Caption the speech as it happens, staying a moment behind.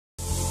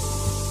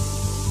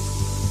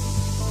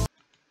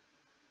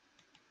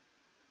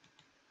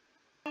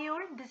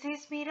this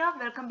is Meera.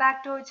 Welcome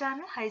back to our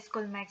channel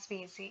HighSchoolMaths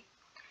PSC.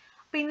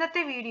 അപ്പോൾ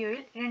ഇന്നത്തെ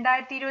വീഡിയോയിൽ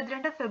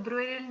 2022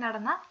 ഫെബ്രുവരിയിൽ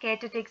നടന്ന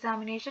KTET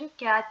examination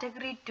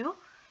category 2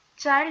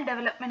 child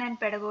development and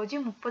pedagogy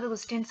 30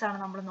 questions ആണ്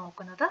നമ്മൾ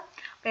നോക്കുന്നത്.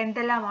 അപ്പോൾ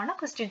എന്തെല്ലാമാണ്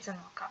ക്വസ്റ്റ്യൻസ്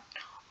എന്ന് നോക്കാം.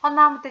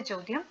 ഒന്നാമത്തെ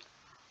ചോദ്യം,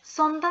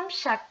 സ്വന്തം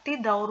ശക്തി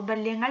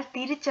ദൗർബല്യങ്ങൾ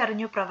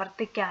തിരിച്ചറിഞ്ഞു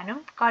പ്രവർത്തിക്കാനും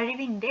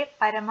കഴിവിന്റെ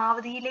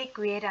പരമാവധിയിലേക്ക്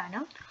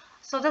ഉയരാനും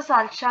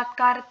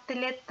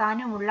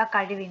സ്വതസാക്ഷാത്കാരത്തിലെത്താനുമുള്ള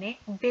കഴിവിനെ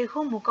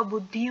ബഹുമുഖ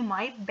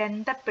ബുദ്ധിയുമായി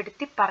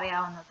ബന്ധപ്പെടുത്തി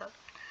പറയാവുന്നത്.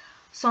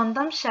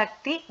 സ്വന്തം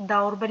ശക്തി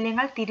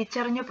ദൗർബല്യങ്ങൾ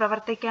തിരിച്ചറിഞ്ഞു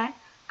പ്രവർത്തിക്കാൻ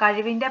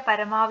കഴിവിന്റെ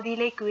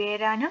പരമാവധിയിലേക്ക്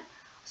ഉയരാനും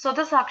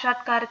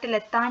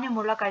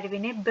സ്വതസാക്ഷാത്കാരത്തിലെത്താനുമുള്ള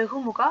കഴിവിനെ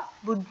ബഹുമുഖ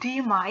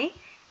ബുദ്ധിയുമായി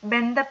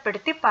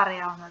ബന്ധപ്പെടുത്തി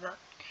പറയാവുന്നത്.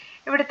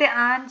 ഇവിടുത്തെ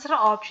ആൻസർ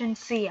ഓപ്ഷൻ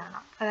സി ആണ്,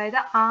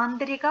 അതായത്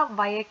ആന്തരിക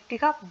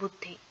വൈയക്തിക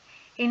ബുദ്ധി,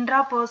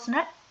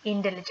 intrapersonal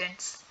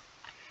intelligence.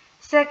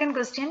 Second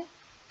question,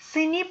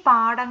 Sini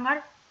പാഠങ്ങൾ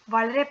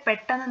വളരെ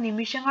പെട്ടെന്ന്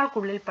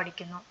നിമിഷങ്ങൾക്കുള്ളിൽ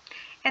പഠിക്കുന്നു,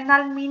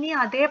 എന്നാൽ മിനി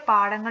അതേ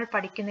പാഠങ്ങൾ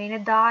പഠിക്കുന്നതിന്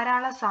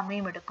ധാരാളം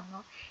സമയമെടുക്കുന്നു.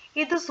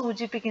 ഇത്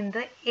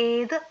സൂചിപ്പിക്കുന്നത്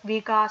ഏത്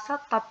വികാസ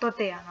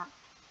തത്വത്തെയാണ്?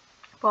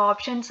 അപ്പോൾ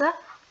ഓപ്ഷൻസ്: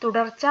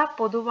 തുടർച്ച,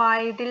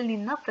 പൊതുവായതിൽ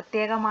നിന്ന്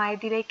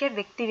പ്രത്യേകമായതിലേക്ക്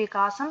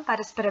വ്യക്തിവികാസം,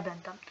 പരസ്പര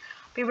ബന്ധം.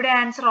 അപ്പോൾ ഇവിടെ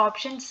ആൻസർ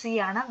ഓപ്ഷൻ സി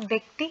ആണ്,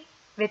 വ്യക്തി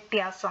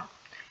വ്യത്യാസം,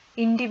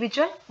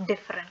 ഇൻഡിവിജ്വൽ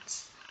ഡിഫറൻസ്.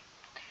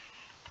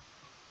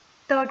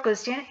 തേർഡ്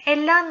ക്വസ്റ്റ്യൻ,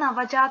 എല്ലാ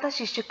നവജാത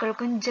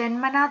ശിശുക്കൾക്കും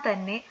ജന്മനാ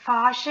തന്നെ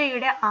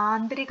ഭാഷയുടെ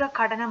ആന്തരിക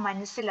ഘടന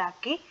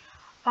മനസ്സിലാക്കി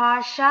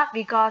ഭാഷാ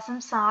വികാസം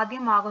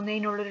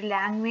സാധ്യമാകുന്നതിനുള്ളൊരു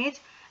ലാംഗ്വേജ്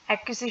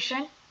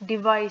അക്വിസിഷൻ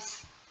ഡിവൈസ്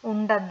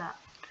ഉണ്ടെന്ന്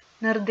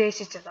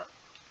നിർദ്ദേശിച്ചത്.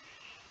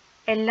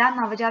 എല്ലാ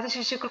നവജാത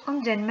ശിശുക്കൾക്കും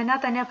ജന്മനാ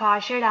തന്നെ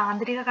ഭാഷയുടെ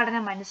ആന്തരിക ഘടന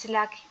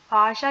മനസ്സിലാക്കി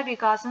ഭാഷാ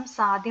വികാസം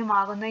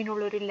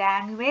സാധ്യമാകുന്നതിനുള്ളൊരു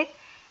ലാംഗ്വേജ്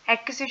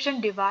അക്വിസിഷൻ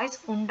ഡിവൈസ്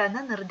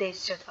ഉണ്ടെന്ന്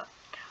നിർദ്ദേശിച്ചത്.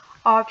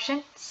 ഓപ്ഷൻ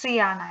സി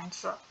ആണ്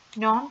ആൻസർ,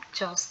 നോം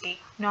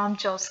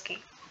ചോസ്കി.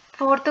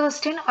 ഫോർത്ത്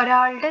ക്വസ്റ്റ്യൻ,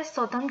 ഒരാളുടെ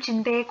സ്വന്തം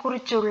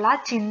ചിന്തയെക്കുറിച്ചുള്ള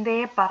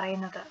ചിന്തയെ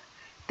പറയുന്നത്.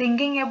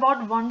 Thinking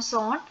about one's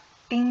own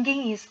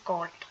thinking is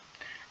called.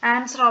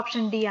 Answer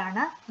option D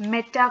ആണ്,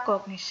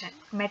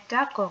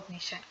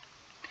 മെറ്റാകോഗ്നിഷൻ.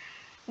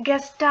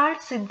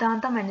 ഗസ്റ്റാൾട്ട്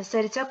സിദ്ധാന്തം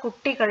അനുസരിച്ച്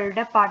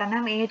കുട്ടികളുടെ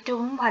പഠനം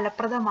ഏറ്റവും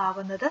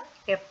ഫലപ്രദമാകുന്നത്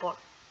എപ്പോൾ?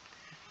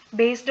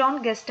 Based on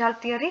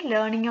gestalt theory,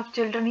 learning of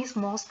children is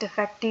most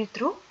effective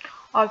through.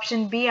 Option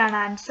B ആണ്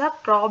ആൻസർ,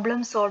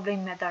 പ്രോബ്ലം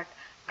സോൾവിംഗ് മെത്തേഡ്,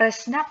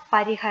 പ്രശ്ന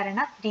പരിഹരണ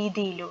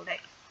രീതിയിലൂടെ.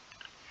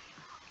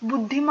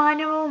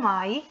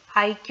 ബുദ്ധിമാനവുമായി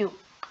IQ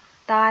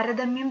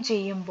താരതമ്യം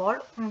ചെയ്യുമ്പോൾ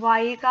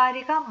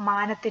വൈകാരിക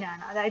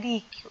മാനത്തിനാണ്, അതായത്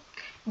EQ,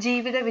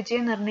 ജീവിത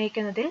വിജയം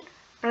നിർണ്ണയിക്കുന്നതിൽ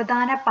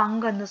പ്രധാന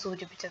പങ്കെന്ന്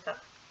സൂചിപ്പിച്ചത്.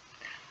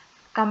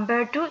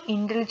 Compared to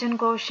intelligent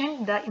quotient,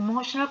 the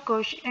emotional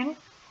quotient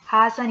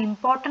has an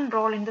important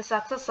role in the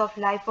success of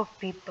life of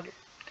people.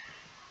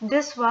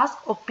 This was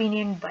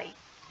opinioned by.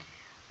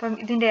 അപ്പം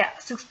ഇതിന്റെ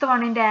സിക്സ്ത്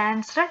വണ്ണിന്റെ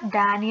answer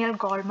Daniel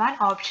Goleman,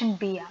 option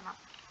B ആണ്.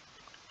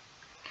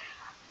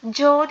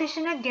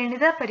 ജ്യോതിഷിന്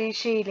ഗണിത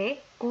പരീക്ഷയിലെ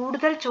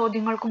കൂടുതൽ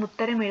ചോദ്യങ്ങൾക്കും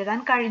ഉത്തരം എഴുതാൻ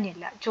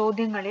കഴിഞ്ഞില്ല.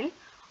 ചോദ്യങ്ങളിൽ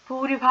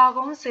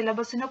ഭൂരിഭാഗവും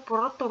സിലബസിന്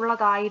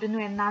പുറത്തുള്ളതായിരുന്നു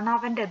എന്നാണ്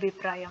അവന്റെ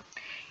അഭിപ്രായം.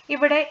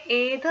 ഇവിടെ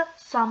ഏത്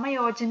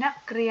സമയോജന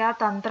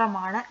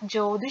ക്രിയാതന്ത്രമാണ്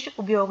ജ്യോതിഷ്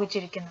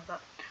ഉപയോഗിച്ചിരിക്കുന്നത്?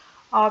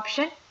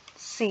 Option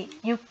C,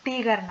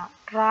 യുക്തീകരണം,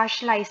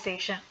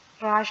 rationalisation.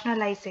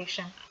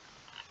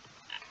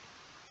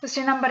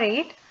 Question number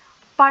 8,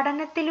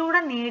 പഠനത്തിലൂടെ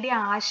നേടിയ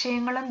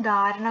ആശയങ്ങളും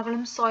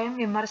ധാരണകളും സ്വയം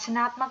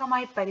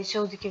വിമർശനാത്മകമായി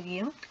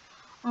പരിശോധിക്കുകയും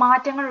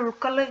മാറ്റങ്ങൾ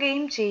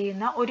ഉൾക്കൊള്ളുകയും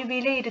ചെയ്യുന്ന ഒരു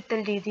വിലയിരുത്തൽ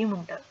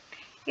രീതിയുമുണ്ട്.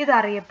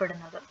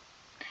 ഇതറിയപ്പെടുന്നത്.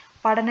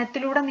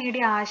 പഠനത്തിലൂടെ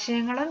നേടിയ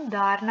ആശയങ്ങളും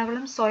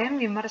ധാരണകളും സ്വയം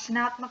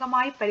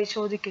വിമർശനാത്മകമായി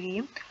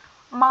പരിശോധിക്കുകയും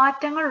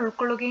മാറ്റങ്ങൾ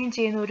ഉൾക്കൊള്ളുകയും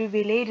ചെയ്യുന്ന ഒരു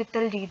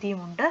വിലയിരുത്തൽ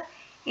രീതിയുമുണ്ട്.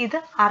 ഇത്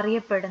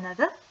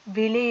അറിയപ്പെടുന്നത്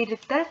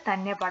വിലയിരുത്തൽ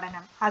തന്നെ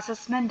പഠനം,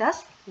 അസസ്മെന്റ്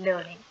ആസ്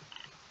ലേണിംഗ്.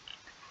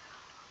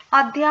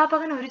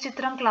 അധ്യാപകൻ ഒരു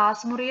ചിത്രം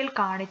ക്ലാസ് മുറിയിൽ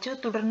കാണിച്ചു,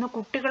 തുടർന്ന്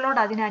കുട്ടികളോട്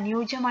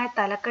അതിനനുയോജ്യമായ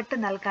തലക്കെട്ട്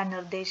നൽകാൻ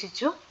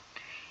നിർദ്ദേശിച്ചു.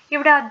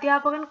 ഇവിടെ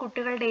അധ്യാപകൻ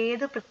കുട്ടികളുടെ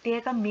ഏത്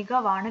പ്രത്യേക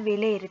മികവാണ്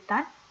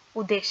വിലയിരുത്താൻ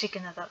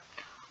ഉദ്ദേശിക്കുന്നത്?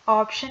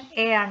 ഓപ്ഷൻ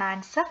എ ആണ്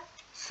ആൻസർ,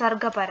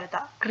 സർഗപരത,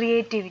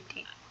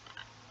 ക്രിയേറ്റിവിറ്റി.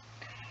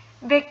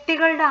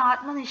 വ്യക്തികളുടെ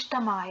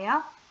ആത്മനിഷ്ഠമായ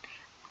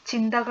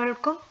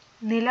ചിന്തകൾക്കും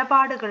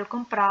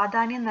നിലപാടുകൾക്കും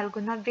പ്രാധാന്യം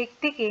നൽകുന്ന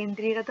വ്യക്തി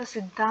കേന്ദ്രീകൃത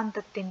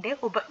സിദ്ധാന്തത്തിന്റെ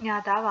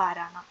ഉപജ്ഞാതാവ്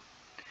ആരാണ്?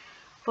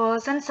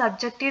 Person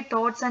subjective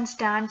thoughts and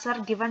stands are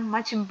given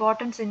much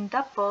importance in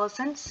the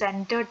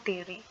person-centered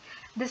theory.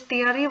 This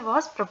theory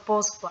was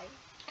proposed by.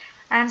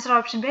 Answer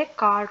option B,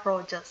 Carl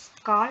Rogers.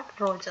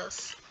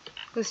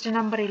 Question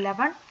number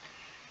 11.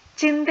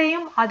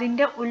 ചിന്തയും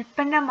അതിന്റെ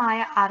ഉൽപ്പന്നമായ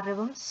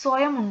അറിവും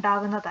സ്വയം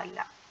ഉണ്ടാകുന്നതല്ല,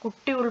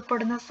 കുട്ടി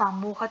ഉൾപ്പെടുന്ന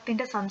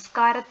സമൂഹത്തിന്റെ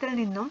സംസ്കാരത്തിൽ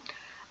നിന്നും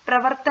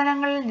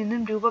പ്രവർത്തനങ്ങളിൽ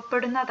നിന്നും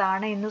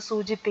രൂപപ്പെടുന്നതാണ് എന്ന്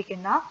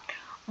സൂചിപ്പിക്കുന്ന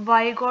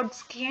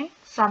വൈഗോട്സ്കിയൻ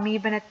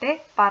സമീപനത്തെ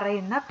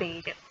പറയുന്ന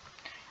പേര്?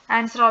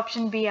 ആൻസർ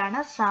ഓപ്ഷൻ ബി ആണ്,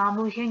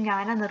 സാമൂഹ്യ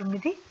ജ്ഞാന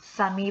നിർമ്മിതി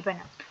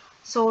സമീപനം,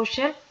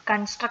 സോഷ്യൽ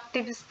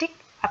കൺസ്ട്രക്റ്റിവിസ്റ്റിക്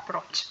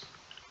അപ്രോച്ച്.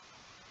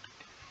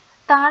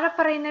 താഴെ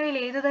പറയുന്നവയിൽ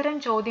ഏതുതരം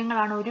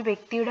ചോദ്യങ്ങളാണ് ഒരു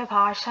വ്യക്തിയുടെ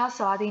ഭാഷാ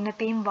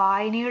സ്വാധീനത്തെയും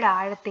വായനയുടെ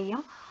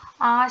ആഴത്തെയും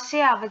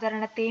ആശയ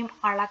അവതരണത്തെയും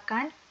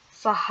അളക്കാൻ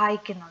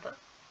സഹായിക്കുന്നത്?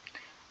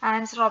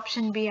 ആൻസർ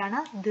ഓപ്ഷൻ ബി ആണ്,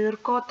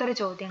 ദീർഘോത്തര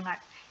ചോദ്യങ്ങൾ,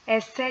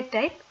 എസ്സേ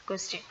ടൈപ്പ്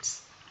ക്വസ്റ്റ്യൻസ്.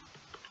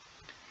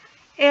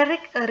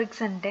 എറിക്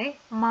എറിക്സന്റെ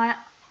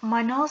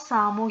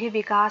മനോസാമൂഹ്യ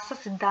വികാസ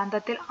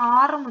സിദ്ധാന്തത്തിൽ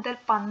 6 മുതൽ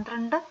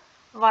 12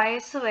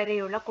 വയസ്സ്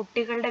വരെയുള്ള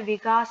കുട്ടികളുടെ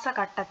വികാസ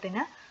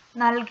ഘട്ടത്തിന്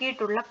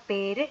നൽകിയിട്ടുള്ള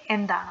പേര്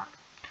എന്താണ്?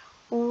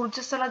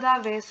 ഊർജ്ജസ്വലത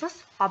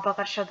വേഴ്സസ്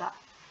അപകർഷത,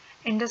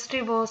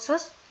 ഇൻഡസ്ട്രി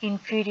വേഴ്സസ്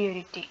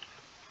ഇൻഫീരിയോറിറ്റി.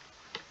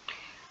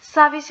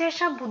 സവിശേഷ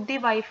ബുദ്ധി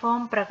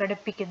വൈഭവം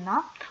പ്രകടിപ്പിക്കുന്ന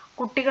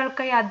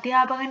കുട്ടികൾക്കായി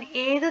അധ്യാപകൻ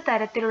ഏത്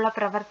തരത്തിലുള്ള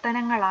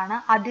പ്രവർത്തനങ്ങളാണ്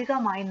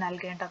അധികമായി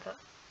നൽകേണ്ടത്?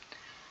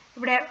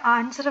 ഇവിടെ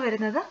ആൻസർ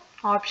വരുന്നത്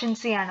ഓപ്ഷൻ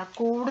സി ആണ്,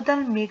 കൂടുതൽ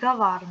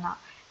മികവാർന്ന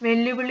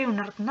വെല്ലുവിളി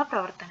ഉണർത്തുന്ന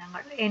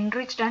പ്രവർത്തനങ്ങൾ,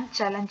 enriched and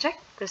challenging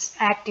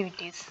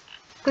activities.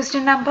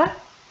 Question number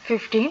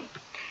 15.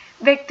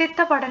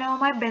 വ്യക്തിത്വ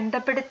പഠനവുമായി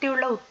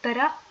ബന്ധപ്പെടുത്തിയുള്ള ഉത്തര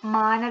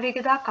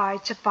മാനവികതാ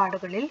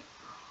കാഴ്ചപ്പാടുകളിൽ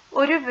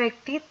ഒരു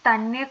വ്യക്തി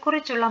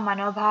തന്നെക്കുറിച്ചുള്ള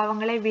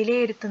മനോഭാവങ്ങളെ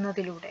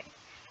വിലയിരുത്തുന്നതിലൂടെ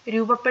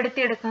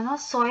രൂപപ്പെടുത്തിയെടുക്കുന്ന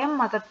സ്വയം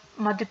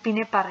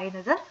മതിപ്പിനെ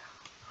പറയുന്നത്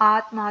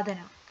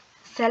ആത്മാദനം,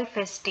 സെൽഫ്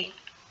എസ്റ്റീം.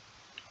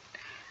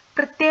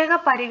 പ്രത്യേക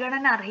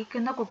പരിഗണന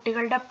അർഹിക്കുന്ന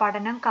കുട്ടികളുടെ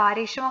പഠനം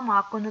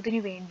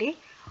കാര്യക്ഷമമാക്കുന്നതിനു വേണ്ടി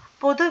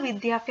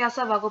പൊതുവിദ്യാഭ്യാസ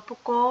വകുപ്പ്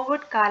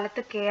കോവിഡ്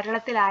കാലത്ത്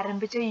കേരളത്തിൽ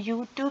ആരംഭിച്ച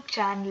യൂട്യൂബ്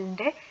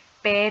ചാനലിന്റെ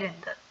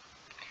പേരെന്ത്?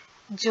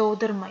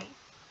 ജ്യോതിർമയി.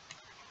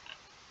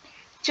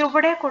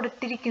 ചുവടെ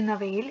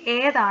കൊടുത്തിരിക്കുന്നവയിൽ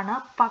ഏതാണ്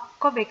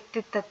പക്വ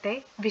വ്യക്തിത്വത്തെ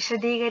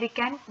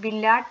വിശദീകരിക്കാൻ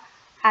വില്ലാർഡ്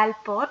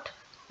ആൽപോർട്ട്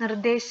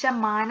നിർദ്ദേശ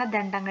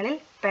മാനദണ്ഡങ്ങളിൽ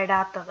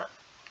പെടാത്തത്?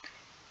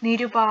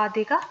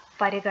 നിരുപാധിക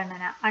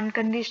പരിഗണന,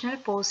 അൺകണ്ടീഷണൽ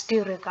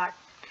പോസിറ്റീവ് റിഗാർഡ്.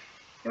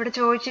 ഇവിടെ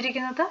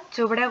ചോദിച്ചിരിക്കുന്നത്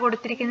ചുവടെ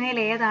കൊടുത്തിരിക്കുന്നതിൽ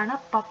ഏതാണ്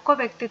പക്വ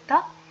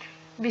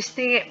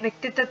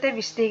വ്യക്തിത്വത്തെ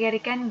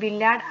വിശദീകരിക്കാൻ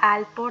വില്ലാർഡ്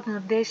ആൽപോർട്ട്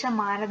നിർദ്ദേശ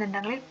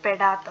മാനദണ്ഡങ്ങളിൽ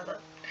പെടാത്തത്?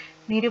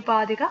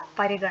 നിരുപാധിക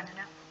പരിഗണന.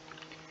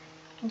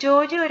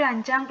 ജോജി ഒരു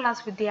 5ാം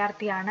ക്ലാസ്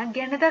വിദ്യാർത്ഥിയാണ്.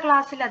 ഗണിത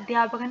ക്ലാസ്സിൽ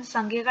അധ്യാപകൻ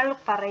സംഖ്യകൾ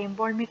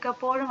പറയുമ്പോൾ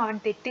മിക്കപ്പോഴും അവൻ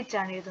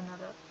തെറ്റിച്ചാണ്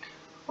എഴുതുന്നത്.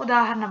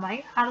 ഉദാഹരണമായി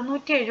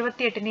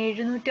 678നെ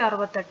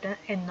 768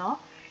 എന്നോ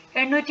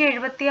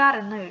 876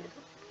 എന്നോ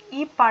എഴുതും.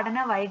 ഈ പഠന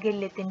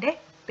വൈകല്യത്തിന്റെ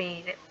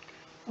പേര്?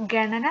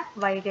 ഗണന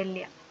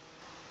വൈകല്യം.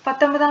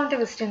 19ാമത്തെ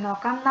ക്വസ്റ്റ്യൻ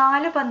നോക്കാം.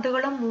 4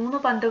 പന്തുകളും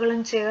 3 പന്തുകളും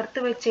ചേർത്ത്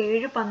വെച്ച്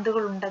 7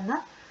 പന്തുകൾ ഉണ്ടെന്ന്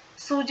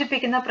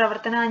സൂചിപ്പിക്കുന്ന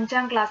പ്രവർത്തനം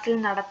 5ാം ക്ലാസ്സിൽ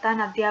നടത്താൻ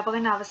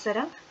അധ്യാപകൻ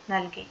അവസരം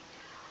നൽകി.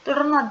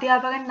 തുടർന്ന്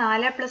അധ്യാപകൻ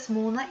 4 +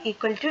 3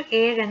 =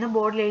 7 എന്ന്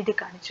ബോർഡിൽ എഴുതി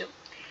കാണിച്ചു.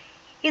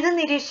 ഇത്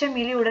നിരീക്ഷിച്ച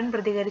മിലി ഉടൻ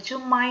പ്രതികരിച്ചു,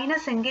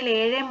 മൈനസ് എങ്കിൽ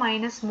 7 -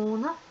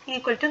 3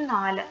 =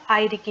 4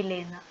 ആയിരിക്കില്ലേ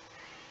എന്ന്.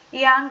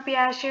 യാങ്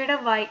പിയാഷെയുടെ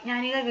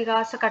വൈജ്ഞാനിക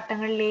വികാസ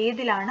ഘട്ടങ്ങളിൽ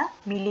ഏതിലാണ്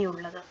മിലി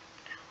ഉള്ളത്?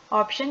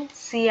 ഓപ്ഷൻ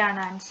സി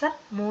ആണ് ആൻസർ,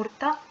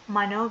 മൂർത്ത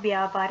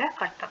മനോവ്യാപാര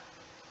ഘട്ടം.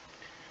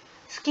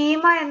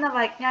 സ്കീമ എന്ന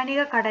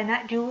വൈജ്ഞാനിക ഘടന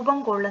രൂപം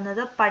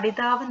കൊള്ളുന്നത്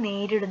പഠിതാവ്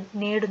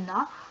നേടുന്ന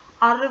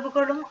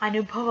അറിവുകളും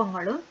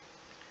അനുഭവങ്ങളും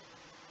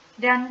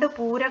 2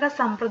 പൂരക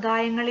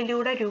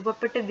സമ്പ്രദായങ്ങളിലൂടെ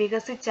രൂപപ്പെട്ട്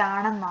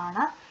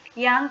വികസിച്ചാണെന്നാണ്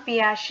യാങ്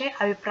പിയാഷെ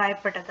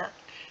അഭിപ്രായപ്പെട്ടത്.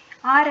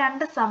 ആ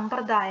 2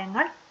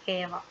 സമ്പ്രദായങ്ങൾ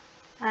ഏവ?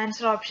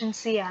 ആൻസർ ഓപ്ഷൻ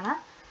സി ആണ്,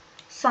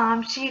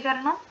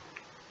 സാംശീകരണം,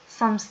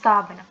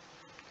 സംസ്ഥാപനം,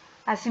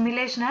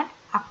 അസിമിലേഷൻ ആൻഡ്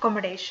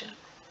അക്കോമഡേഷൻ.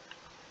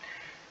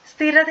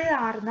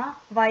 സ്ഥിരതയാർന്ന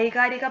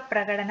വൈകാരിക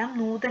പ്രകടനം,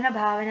 നൂതന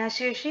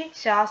ഭാവനാശേഷി,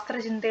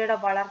 ശാസ്ത്രചിന്തയുടെ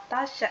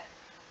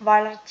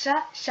വളർച്ച,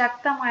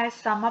 ശക്തമായ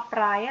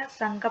സമപ്രായ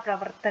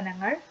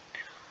സംഘപ്രവർത്തനങ്ങൾ,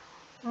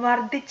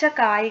 വർദ്ധിച്ച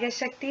കായിക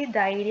ശക്തി,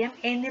 ധൈര്യം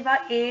എന്നിവ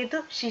ഏതു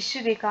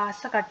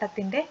ശിശുവികാസ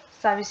ഘട്ടത്തിന്റെ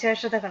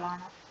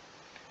സവിശേഷതകളാണ്?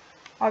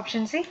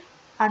 Option C,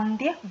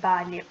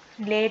 അന്ത്യബാല്യം,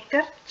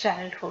 later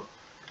childhood.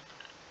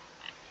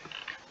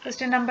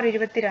 Question number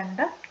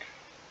 22.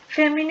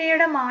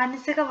 ഫെമിനയുടെ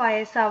മാനസിക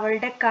വയസ്സ്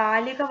അവളുടെ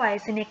കാലിക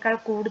വയസ്സിനേക്കാൾ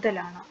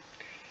കൂടുതലാണ്.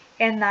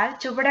 എന്നാൽ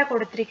ചുവടെ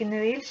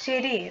കൊടുത്തിരിക്കുന്നവയിൽ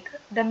ശരി ഏത്?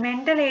 The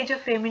mental age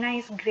of Femina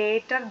is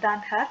greater than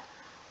her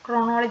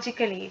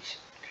chronological age.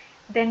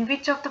 Then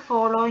which of the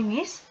following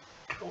is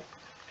true?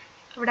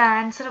 ഇവിടെ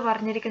ആൻസർ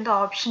പറഞ്ഞിരിക്കുന്നത്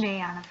ഓപ്ഷൻ എ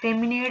ആണ്,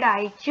 ഫെമിനയുടെ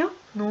IQ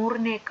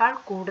 100-നേക്കാൾ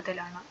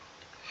കൂടുതലാണ്.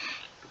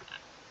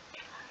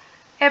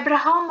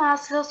 എബ്രഹാം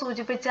മാസ്ലോ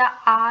സൂചിപ്പിച്ച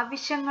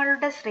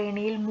ആവശ്യങ്ങളുടെ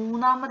ശ്രേണിയിൽ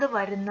മൂന്നാമത്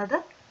വരുന്നത്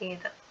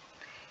ഏത്?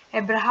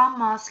 എബ്രഹാം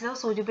മാസ്ലോ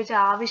സൂചിപ്പിച്ച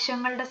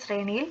ആവശ്യങ്ങളുടെ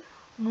ശ്രേണിയിൽ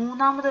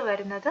മൂന്നാമത്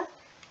വരുന്നത്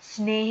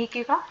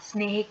സ്നേഹിക്കുക,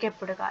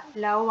 സ്നേഹിക്കപ്പെടുക,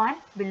 ലവ്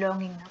ആൻഡ്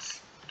ബിലോങ്ങിങ്നെസ്.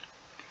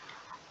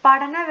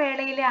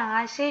 പഠനവേളയിലെ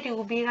ആശയ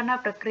രൂപീകരണ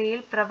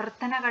പ്രക്രിയയിൽ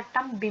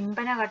പ്രവർത്തനഘട്ടം,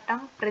 ബിംബനഘട്ടം,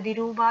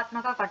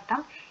 പ്രതിരൂപാത്മക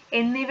ഘട്ടം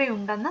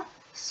എന്നിവയുണ്ടെന്ന്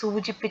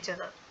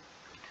സൂചിപ്പിച്ചത്?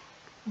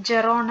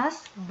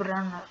 ജെറോണസ്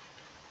Brunner.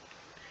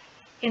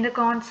 In the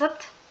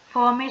concept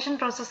formation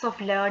process of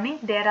learning,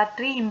 there are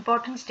 3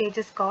 important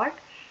stages called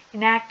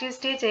inactive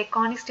stage,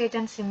 iconic stage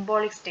and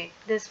symbolic stage.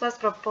 This was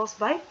proposed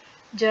by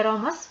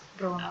Jerome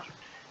Bruner.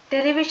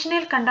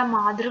 ടെലിവിഷനിൽ കണ്ട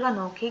മാതൃക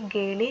നോക്കി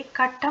ഗേളി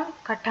ഘട്ടം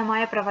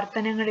ഘട്ടമായ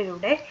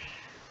പ്രവർത്തനങ്ങളിലൂടെ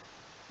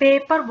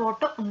പേപ്പർ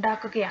ബോട്ട്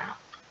ഉണ്ടാക്കുകയാണ്.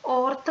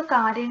 ഓർത്ത്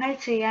കാര്യങ്ങൾ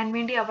ചെയ്യാൻ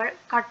വേണ്ടി അവൾ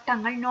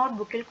ഘട്ടങ്ങൾ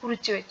നോട്ട്ബുക്കിൽ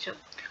കുറിച്ചു വെച്ചു.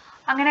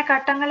 അങ്ങനെ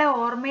ഘട്ടങ്ങളെ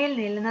ഓർമ്മയിൽ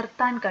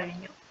നിലനിർത്താൻ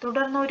കഴിഞ്ഞു.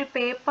 തുടർന്ന് ഒരു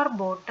പേപ്പർ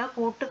ബോട്ട്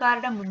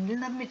കൂട്ടുകാരുടെ മുന്നിൽ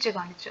നിർമ്മിച്ചു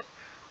കാണിച്ചു.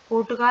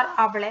 കൂട്ടുകാർ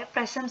അവളെ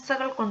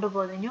പ്രശംസകൾ കൊണ്ട്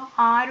പൊതിഞ്ഞു.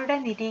 ആരുടെ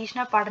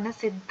നിരീക്ഷണ പഠന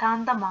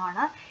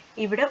സിദ്ധാന്തമാണ്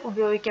ഇവിടെ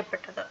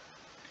ഉപയോഗിക്കപ്പെട്ടത്?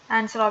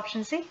 Answer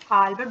option C,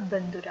 Albert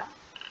Bandura.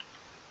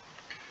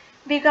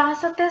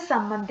 വികാസത്തെ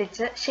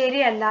സംബന്ധിച്ച്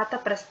ശരിയല്ലാത്ത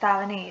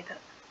പ്രസ്താവന ഏത്?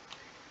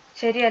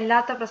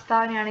 ശരിയല്ലാത്ത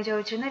പ്രസ്താവനയാണ്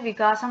ചോദിച്ചിരുന്നത്.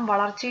 വികാസം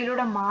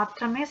വളർച്ചയിലൂടെ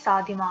മാത്രമേ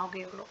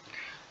സാധ്യമാവുകയുള്ളൂ.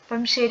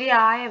 അപ്പം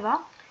ശരിയായവ: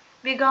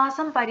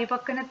 വികാസം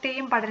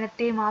പരിപക്വനത്തെയും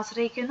പഠനത്തെയും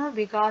ആശ്രയിക്കുന്നു.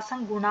 വികാസം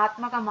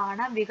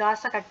ഗുണാത്മകമാണ്.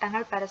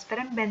 വികാസഘട്ടങ്ങൾ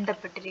പരസ്പരം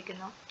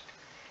ബന്ധപ്പെട്ടിരിക്കുന്നു.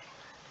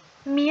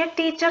 മിയ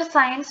ടീച്ചർ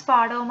സയൻസ്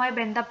പാഠവുമായി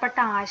ബന്ധപ്പെട്ട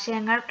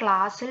ആശയങ്ങൾ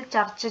ക്ലാസ്സിൽ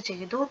ചർച്ച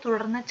ചെയ്തു.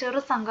 തുടർന്ന്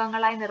ചെറു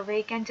സംഘങ്ങളായി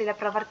നിർവഹിക്കാൻ ചില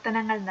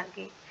പ്രവർത്തനങ്ങൾ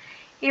നൽകി.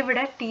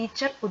 ഇവിടെ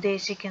ടീച്ചർ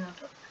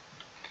ഉദ്ദേശിക്കുന്നത്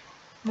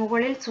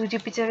മുകളിൽ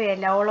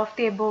സൂചിപ്പിച്ചവയല്ല, ഓൾ ഓഫ്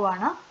ദി എബോവ്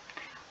ആണ്.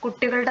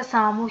 കുട്ടികളുടെ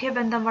സാമൂഹ്യ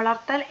ബന്ധം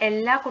വളർത്തൽ,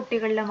 എല്ലാ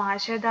കുട്ടികളിലും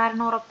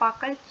ആശയധാരണ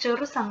ഉറപ്പാക്കൽ,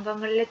 ചെറു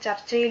സംഘങ്ങളിലെ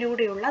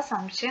ചർച്ചയിലൂടെയുള്ള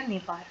സംശയ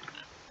നിവാരണം.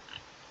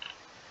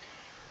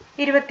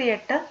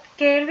 28.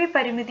 കേൾവി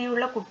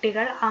പരിമിതിയുള്ള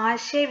കുട്ടികൾ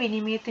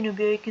ആശയവിനിമയത്തിന്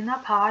ഉപയോഗിക്കുന്ന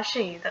ഭാഷ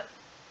ഏത്?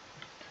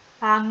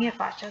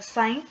 ആംഗ്യഭാഷ,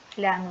 സൈൻ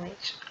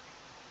ലാംഗ്വേജ്.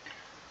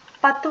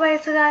 10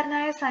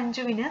 വയസ്സുകാരനായ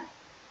സഞ്ജുവിന്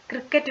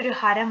ക്രിക്കറ്റ് ഒരു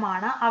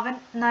ഹരമാണ്. അവൻ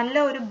നല്ല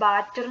ഒരു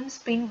ബാറ്ററും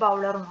സ്പിൻ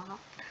ബൗളറുമാണ്.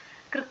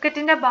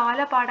 ക്രിക്കറ്റിന്റെ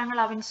ബാലപാഠങ്ങൾ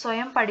അവൻ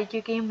സ്വയം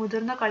പഠിക്കുകയും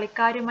മുതിർന്ന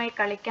കളിക്കാരുമായി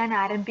കളിക്കാൻ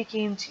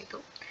ആരംഭിക്കുകയും ചെയ്തു.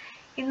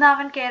 ഇന്ന്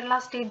അവൻ Kerala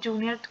state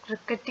junior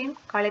cricket team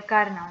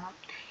കളിക്കാരനാണ്.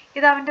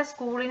 ഇത് അവന്റെ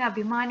സ്കൂളിന്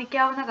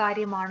അഭിമാനിക്കാവുന്ന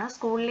കാര്യമാണ്.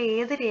 സ്കൂളിലെ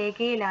ഏത്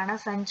രേഖയിലാണ്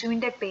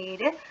സഞ്ജുവിന്റെ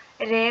പേര്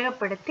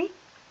രേഖപ്പെടുത്തി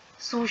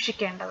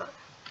സൂക്ഷിക്കേണ്ടത്?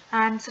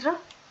 ആൻസർ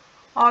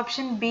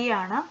ഓപ്ഷൻ ബി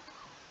ആണ്,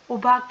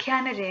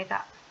 ഉപാഖ്യാന രേഖ,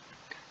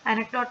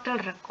 അനക്ഡോട്ടൽ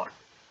റെക്കോർഡ്.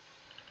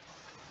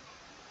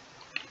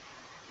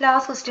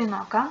 ലാസ്റ്റ് ക്വസ്റ്റ്യൻ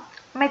നോക്കാം.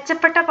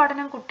 മെച്ചപ്പെട്ട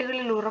പഠനം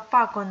കുട്ടികളിൽ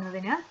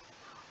ഉറപ്പാക്കുന്നതിന്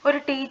ഒരു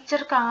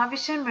ടീച്ചർക്ക്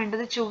ആവശ്യം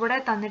വേണ്ടത് ചുവടെ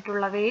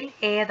തന്നിട്ടുള്ളവയിൽ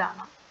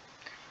ഏതാണ്?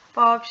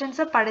 അപ്പോൾ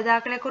ഓപ്ഷൻസ്: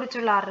 പഠിതാക്കളെ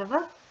കുറിച്ചുള്ള അറിവ്,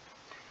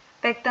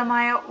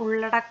 വ്യക്തമായ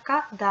ഉള്ളടക്ക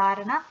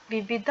ധാരണ,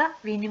 വിവിധ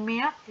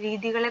വിനിമയ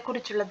രീതികളെ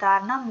കുറിച്ചുള്ള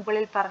ധാരണ.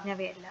 മുകളിൽ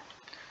പറഞ്ഞവയല്ല.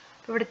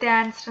 ഇവിടുത്തെ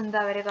ആൻസർ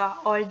എന്താ വരിക?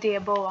 ഓൾ ദി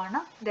എബോവ് ആണ്.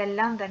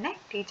 ഇതെല്ലാം തന്നെ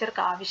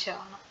ടീച്ചർക്ക്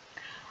ആവശ്യമാണ്.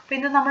 അപ്പോൾ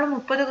ഇന്ന് നമ്മൾ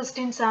 30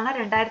 ക്വസ്റ്റ്യൻസ് ആണ്,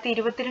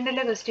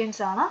 2022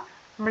 ക്വസ്റ്റ്യൻസ് ആണ്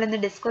നമ്മൾ ഇന്ന്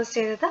ഡിസ്കസ്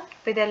ചെയ്തത്.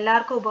 അപ്പോൾ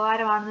ഇതെല്ലാവർക്കും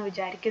ഉപകാരമാണെന്ന്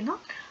വിചാരിക്കുന്നു.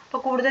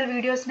 അപ്പോൾ കൂടുതൽ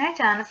വീഡിയോസിനായി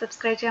ചാനൽ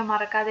സബ്സ്ക്രൈബ് ചെയ്യാൻ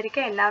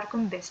മറക്കാതിരിക്കുക.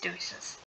 എല്ലാവർക്കും ബെസ്റ്റ് വിഷസ്.